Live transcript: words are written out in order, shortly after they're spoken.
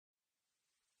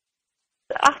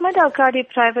Ahmed Al-Kadi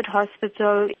Private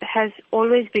Hospital has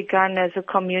always begun as a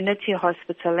community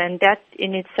hospital, and that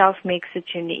in itself makes it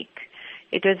unique.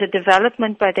 It was a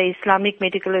development by the Islamic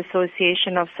Medical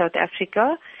Association of South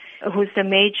Africa, who's the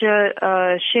major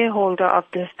shareholder of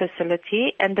this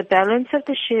facility, and the balance of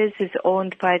the shares is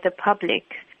owned by the public.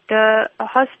 The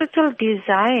hospital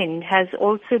design has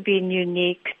also been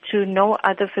unique to no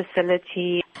other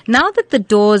facility. Now that the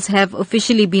doors have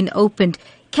officially been opened,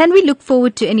 can we look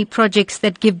forward to any projects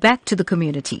that give back to the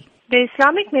community? The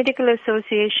Islamic Medical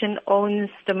Association owns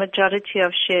the majority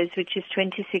of shares, which is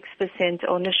 26%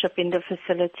 ownership in the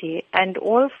facility, and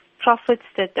all profits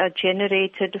that are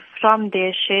generated from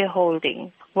their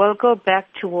shareholding will go back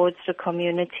towards the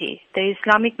community. The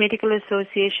Islamic Medical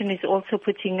Association is also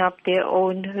putting up their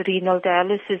own renal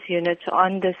dialysis unit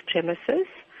on this premises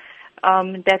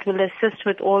that will assist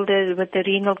with the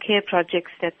renal care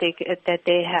projects that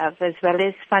they have, as well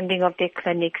as funding of their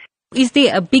clinics. Is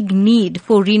there a big need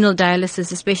for renal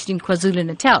dialysis, especially in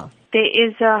KwaZulu-Natal? There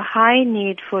is a high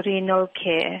need for renal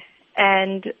care,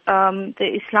 and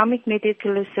the Islamic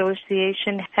Medical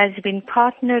Association has been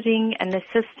partnering and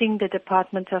assisting the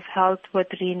Department of Health with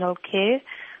renal care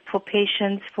for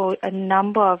patients for a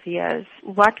number of years.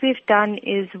 What we've done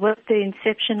is, with the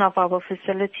inception of our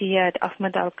facility here at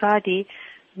Ahmed Al-Kadi,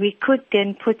 we could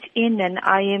then put in an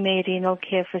IMA renal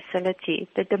care facility.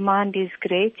 The demand is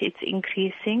great. It's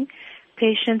increasing.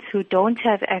 Patients who don't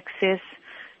have access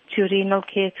to renal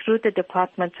care through the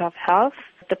Department of Health,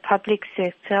 the public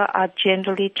sector, are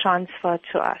generally transferred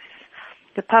to us.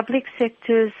 The public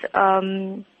sector's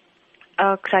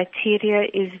criteria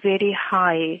is very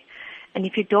high, and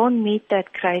if you don't meet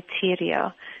that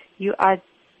criteria, you are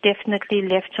definitely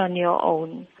left on your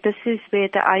own. This is where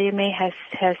the IMA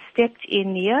has stepped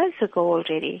in years ago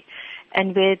already,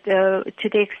 and where to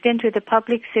the extent where the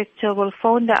public sector will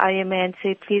phone the IMA and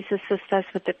say, please assist us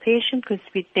with the patient because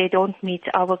they don't meet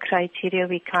our criteria,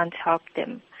 we can't help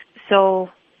them. So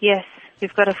yes,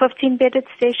 we've got a 15-bedded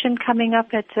station coming up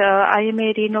at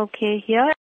IMA Renal Care here.